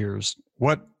 some years,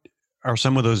 what are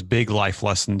some of those big life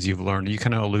lessons you've learned? You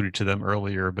kind of alluded to them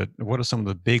earlier, but what are some of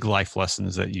the big life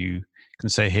lessons that you can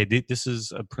say, hey, this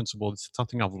is a principle, it's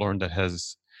something I've learned that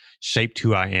has shaped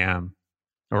who I am,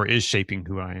 or is shaping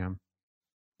who I am?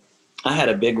 I had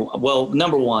a big one. Well,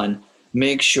 number one,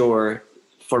 make sure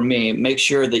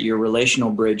that your relational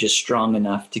bridge is strong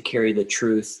enough to carry the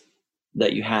truth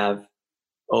that you have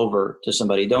over to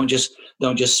somebody. Don't just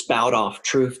spout off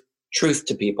truth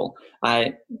to people.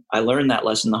 I learned that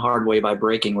lesson the hard way by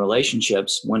breaking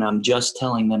relationships when I'm just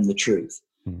telling them the truth.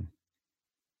 Hmm.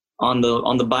 On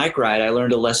the bike ride, I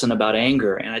learned a lesson about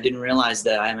anger, and I didn't realize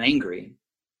that I'm angry,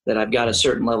 that I've got a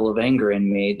certain level of anger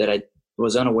in me that I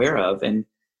was unaware of. And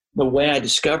the way I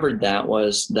discovered that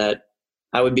was that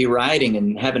I would be riding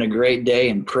and having a great day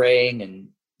and praying, and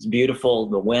it's beautiful.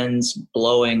 The wind's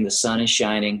blowing, the sun is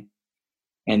shining.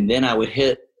 And then I would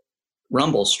hit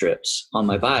rumble strips on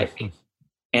my bike.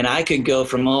 And I could go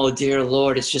from, oh, dear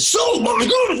Lord, it's just so,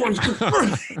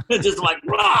 it's just like,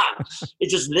 rah!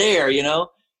 It's just there,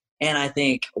 And I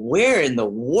think, where in the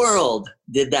world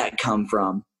did that come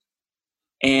from?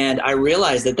 And I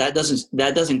realized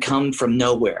that doesn't come from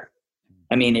nowhere.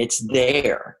 I mean, it's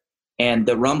there. And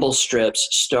the rumble strips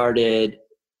started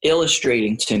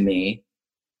illustrating to me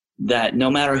that no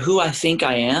matter who I think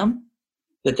I am,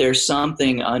 that there's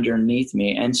something underneath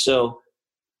me. And so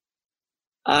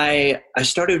I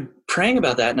started praying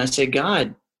about that, and I said,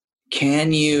 God,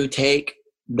 can you take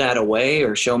that away,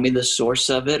 or show me the source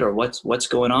of it, or what's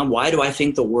going on? Why do I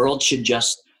think the world should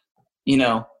just,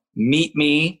 meet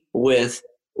me with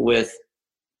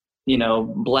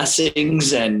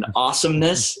blessings and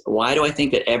awesomeness? Why do I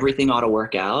think that everything ought to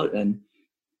work out? And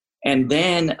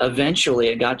then eventually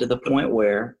it got to the point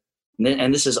where,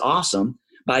 and this is awesome,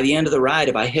 by the end of the ride,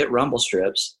 if I hit rumble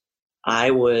strips,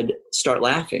 I would start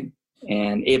laughing.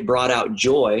 And it brought out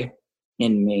joy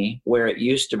in me where it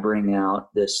used to bring out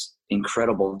this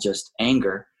incredible just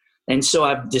anger. And so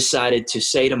I've decided to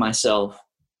say to myself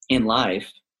in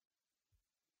life,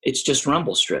 it's just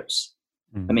rumble strips.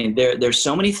 Mm-hmm. I mean, there's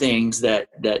so many things that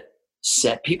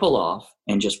set people off,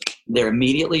 and just they're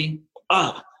immediately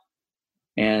up.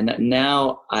 And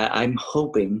now I'm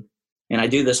hoping, and I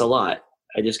do this a lot,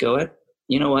 I just go,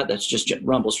 you know what? That's just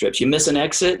rumble strips. You miss an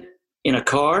exit in a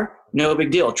car, no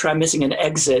big deal. Try missing an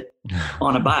exit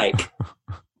on a bike.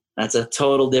 That's a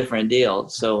total different deal.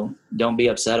 So don't be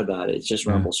upset about it. It's just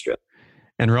rumble strip.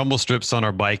 And rumble strips on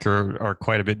our bike are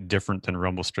quite a bit different than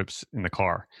rumble strips in the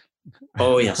car.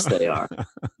 Oh, yes, they are.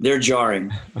 They're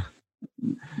jarring.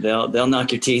 They'll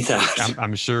knock your teeth out.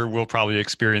 I'm sure we'll probably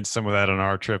experience some of that on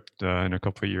our trip in a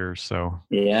couple of years. So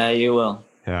yeah, you will.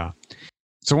 Yeah.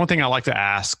 So one thing I like to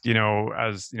ask,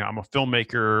 as I'm a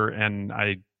filmmaker, and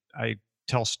I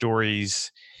tell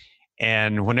stories,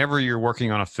 And whenever you're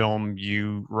working on a film,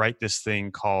 you write this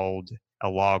thing called a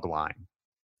log line.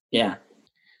 Yeah.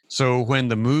 So when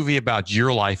the movie about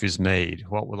your life is made,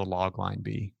 what will the log line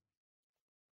be?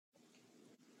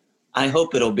 I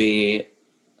hope it'll be,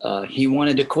 he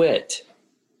wanted to quit,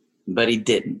 but he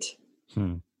didn't.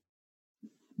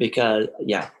 Because,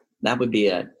 that would be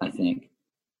it, I think.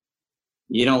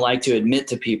 You don't like to admit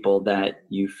to people that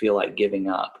you feel like giving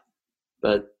up,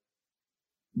 but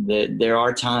there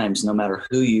are times, no matter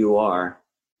who you are,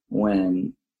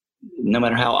 when no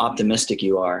matter how optimistic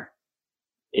you are,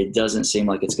 it doesn't seem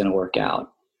like it's going to work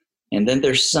out. And then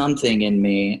there's something in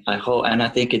me, I hope, and I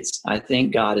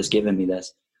think God has given me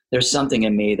this. There's something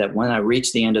in me that when I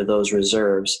reach the end of those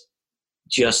reserves,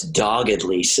 just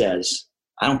doggedly says,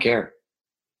 I don't care.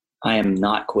 I am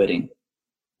not quitting.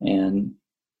 And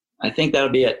I think that'll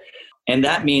be it. And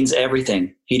that means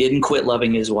everything. He didn't quit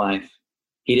loving his wife.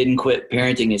 He didn't quit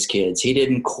parenting his kids. He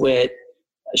didn't quit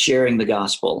sharing the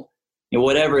gospel. And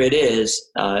whatever it is,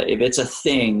 if it's a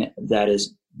thing that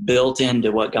is built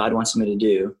into what God wants me to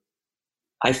do,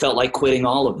 I felt like quitting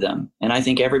all of them. And I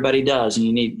think everybody does. And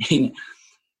you need,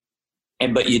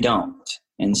 but you don't.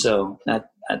 And so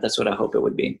that's what I hope it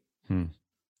would be.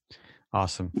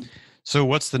 Awesome. So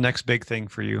what's the next big thing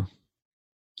for you?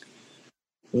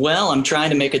 Well, I'm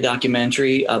trying to make a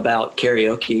documentary about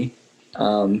karaoke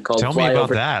called Tell me about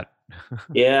that.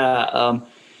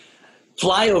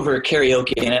 Flyover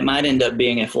Karaoke, and it might end up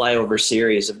being a flyover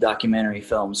series of documentary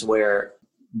films where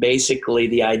basically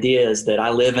the idea is that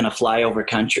I live in flyover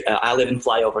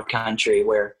country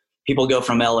where people go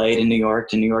from LA to New York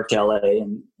to LA,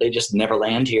 and they just never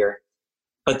land here.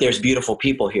 But there's beautiful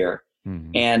people here.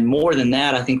 Mm-hmm. And more than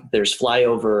that, I think there's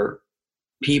flyover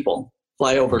people,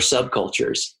 flyover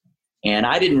subcultures. And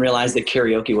I didn't realize that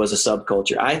karaoke was a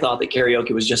subculture. I thought that karaoke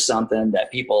was just something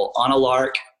that people on a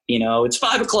lark, it's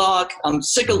 5:00, I'm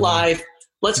sick of life,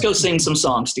 let's go sing some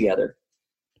songs together.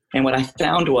 And what I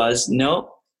found was,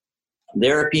 no,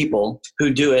 there are people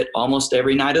who do it almost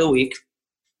every night of the week.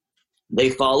 They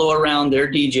follow around their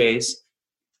DJs,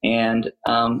 and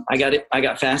I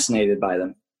got fascinated by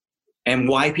them. And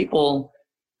why people,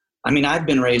 I've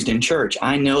been raised in church.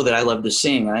 I know that I love to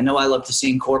sing. I know I love to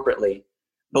sing corporately.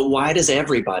 But why does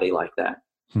everybody like that?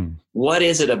 What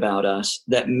is it about us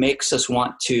that makes us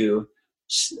want to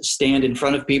stand in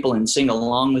front of people and sing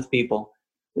along with people?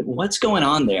 What's going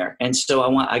on there? And so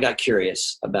I got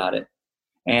curious about it.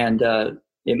 And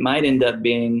it might end up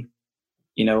being,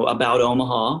 about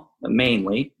Omaha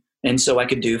mainly. And so I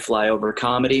could do flyover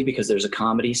comedy because there's a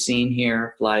comedy scene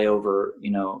here, flyover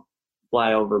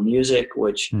music,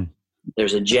 which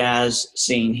there's a jazz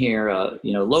scene here,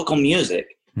 local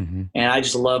music. Mm-hmm. And I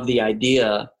just love the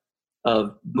idea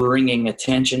of bringing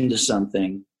attention to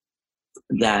something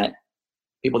that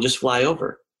people just fly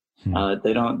over.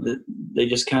 They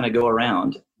just kind of go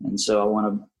around. And so I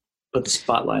want to put the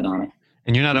spotlight on it.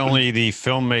 And you're not only the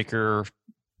filmmaker,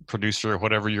 producer,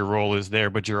 whatever your role is there,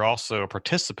 but you're also a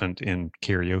participant in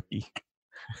karaoke.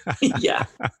 Yeah.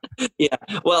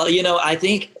 Well, I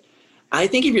think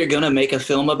if you're going to make a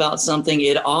film about something,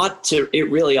 it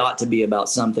really ought to be about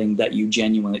something that you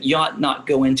ought not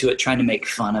go into it trying to make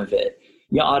fun of it.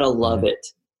 You ought to love it.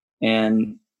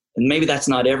 And maybe that's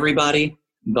not everybody,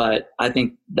 but I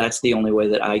think that's the only way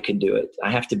that I could do it.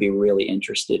 I have to be really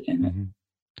interested in it.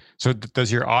 So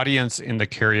does your audience in the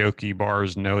karaoke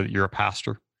bars know that you're a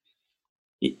pastor?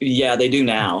 Yeah, they do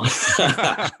now.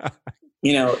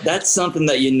 That's something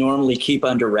that you normally keep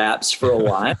under wraps for a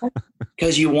while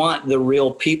because you want the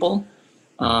real people.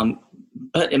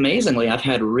 But amazingly, I've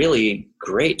had really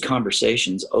great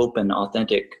conversations, open,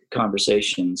 authentic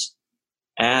conversations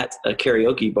at a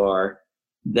karaoke bar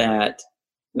that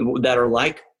are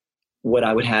like what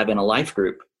I would have in a life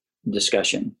group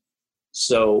discussion.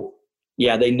 So,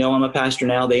 yeah, they know I'm a pastor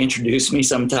now. They introduce me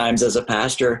sometimes as a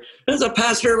pastor. There's a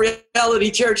pastor at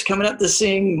Reality Church coming up to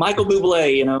sing Michael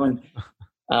Bublé, and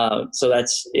so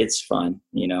it's fun.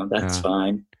 That's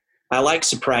fine. I like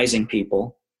surprising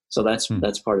people. So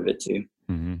that's part of it too.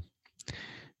 Mm-hmm.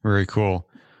 Very cool.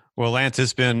 Well, Lance,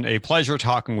 it's been a pleasure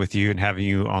talking with you and having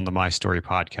you on the My Story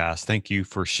podcast. Thank you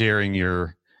for sharing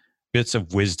your bits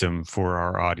of wisdom for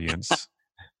our audience.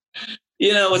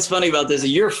 What's funny about this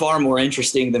is you're far more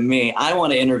interesting than me. I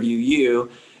want to interview you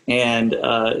and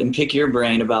pick your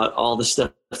brain about all the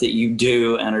stuff that you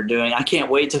do and are doing. I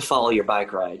can't wait to follow your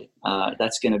bike ride.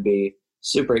 That's going to be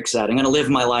super exciting. I'm going to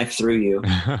live my life through you.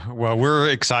 Well, we're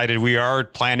excited. We are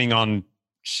planning on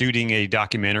shooting a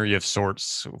documentary of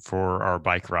sorts for our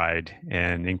bike ride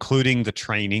and including the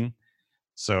training.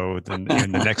 So then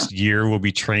in the next year we'll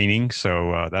be training.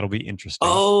 So that'll be interesting.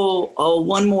 Oh,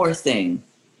 one more thing.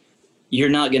 you're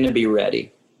not going to be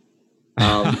ready.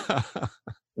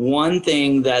 One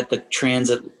thing that the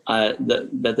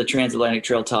Transatlantic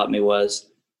Trail taught me was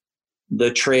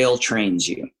the trail trains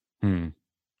you.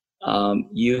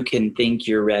 You can think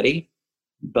you're ready,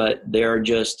 but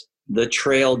the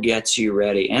trail gets you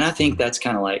ready. And I think that's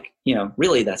kind of like,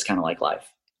 really that's kind of like life.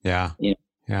 Yeah.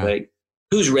 Like,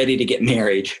 who's ready to get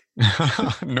married?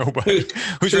 Nobody.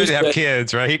 Who's ready to have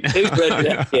kids, right? Who's ready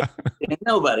to have kids?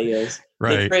 Nobody is.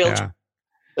 Right.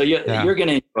 So you're going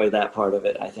to enjoy that part of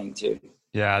it, I think, too.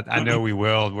 Yeah, I know we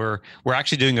will. We're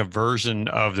actually doing a version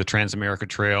of the Transamerica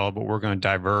Trail, but we're going to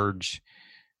diverge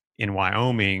in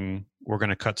Wyoming. We're going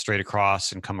to cut straight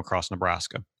across and come across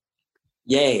Nebraska.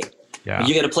 Yay. Yeah. Well,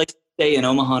 you got a place to stay in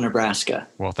Omaha, Nebraska.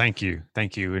 Well, thank you.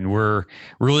 And we're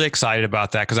really excited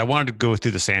about that because I wanted to go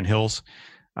through the Sandhills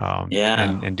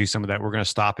and do some of that. We're going to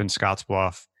stop in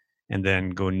Scottsbluff and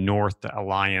then go north to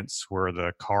Alliance where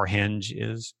the Carhenge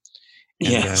is.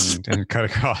 And cut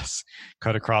across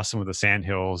some of the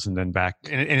Sandhills and then back.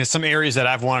 And it's some areas that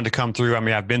I've wanted to come through. I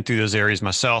mean, I've been through those areas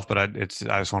myself, but I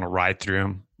just want to ride through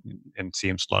them and see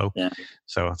them slow. Yeah.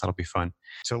 So that'll be fun.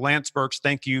 So Lance Birch,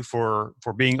 thank you for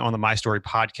being on the My Story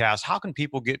podcast. How can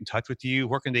people get in touch with you?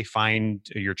 Where can they find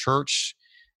your church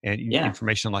and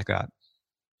information like that?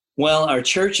 Well, our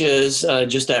church is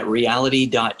just at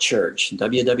reality.church,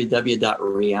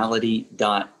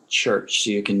 www.reality.church. So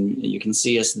you can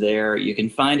see us there. You can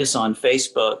find us on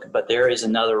Facebook, but there is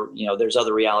there's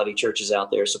other reality churches out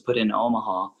there. So put in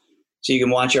Omaha. So you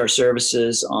can watch our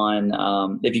services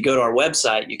on, if you go to our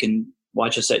website, you can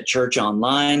watch us at Church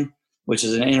Online, which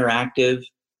is an interactive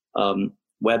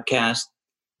webcast.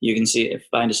 You can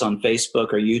find us on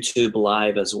Facebook or YouTube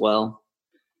Live as well.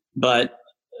 But,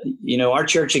 our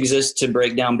church exists to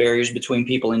break down barriers between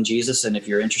people and Jesus. And if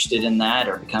you're interested in that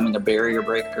or becoming a barrier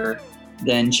breaker,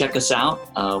 then check us out.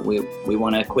 We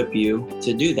want to equip you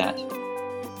to do that.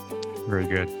 Very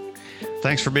good.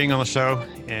 Thanks for being on the show,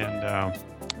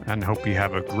 and hope you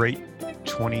have a great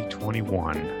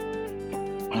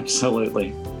 2021.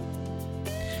 Absolutely.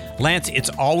 Lance, it's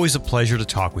always a pleasure to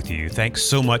talk with you. Thanks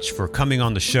so much for coming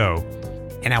on the show.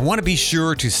 And I want to be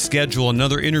sure to schedule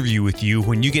another interview with you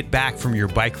when you get back from your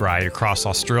bike ride across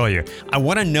Australia. I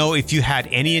want to know if you had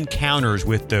any encounters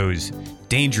with those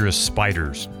dangerous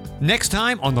spiders. Next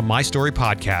time on the My Story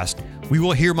podcast, we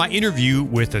will hear my interview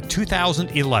with the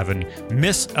 2011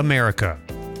 Miss America.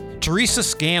 Teresa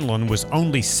Scanlon was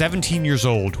only 17 years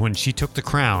old when she took the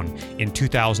crown in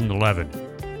 2011.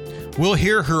 We'll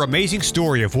hear her amazing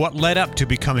story of what led up to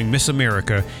becoming Miss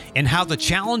America and how the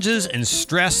challenges and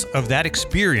stress of that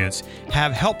experience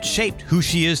have helped shape who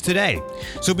she is today.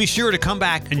 So be sure to come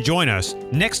back and join us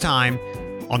next time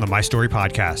on the My Story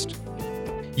podcast.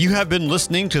 You have been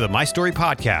listening to the My Story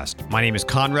podcast. My name is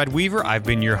Conrad Weaver. I've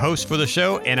been your host for the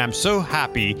show, and I'm so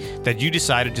happy that you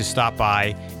decided to stop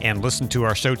by and listen to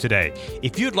our show today.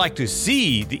 If you'd like to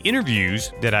see the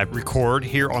interviews that I record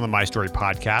here on the My Story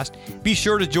podcast, be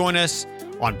sure to join us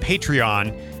on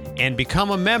Patreon and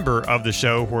become a member of the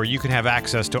show where you can have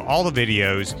access to all the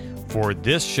videos for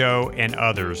this show and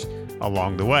others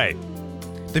along the way.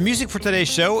 The music for today's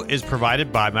show is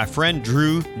provided by my friend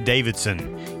Drew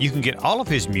Davidson. You can get all of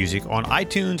his music on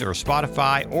iTunes or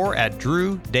Spotify or at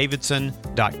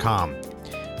drewdavidson.com.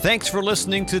 Thanks for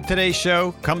listening to today's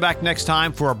show. Come back next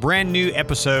time for a brand new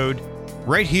episode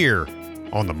right here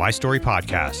on the My Story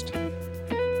podcast.